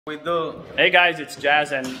Hey guys, it's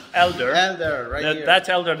Jazz and Elder. Right here. That's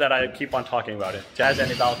Elder that I keep on talking about it. Jazz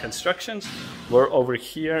and Edal Constructions. We're over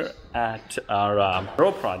here at our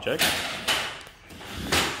Monroe project.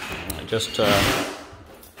 Just a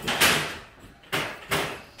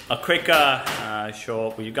quick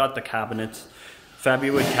show. We got the cabinets,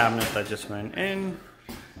 Fabiowood cabinet that just went in,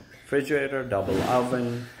 refrigerator, double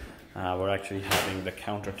oven. We're actually having the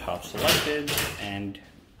countertop selected and,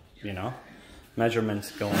 you know,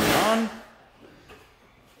 measurements going on.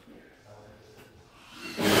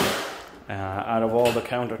 Out of all the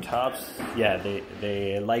countertops, yeah,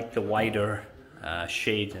 they like the wider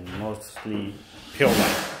shades and mostly pure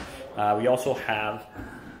white. We also have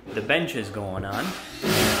the benches going on.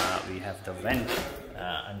 We have the vent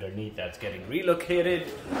underneath that's getting relocated,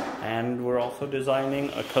 and we're also designing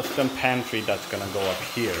a custom pantry that's gonna go up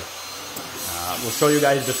here. We'll show you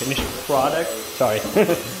guys the finished product. Sorry.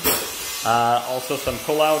 Also some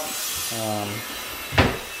pull-out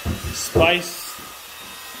spice.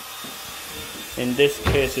 In this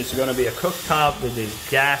case, it's going to be a cooktop with this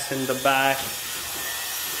gas in the back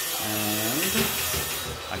and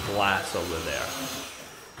a glass over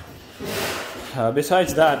there.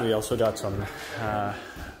 Besides that, we also got some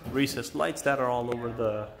recessed lights that are all over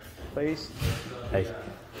the place. Hey.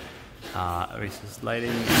 Recessed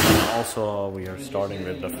lighting. Also, we are starting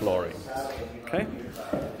with the flooring. Okay,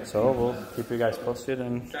 so we'll keep you guys posted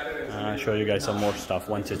and show you guys some more stuff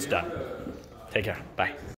once it's done. Take care. Bye.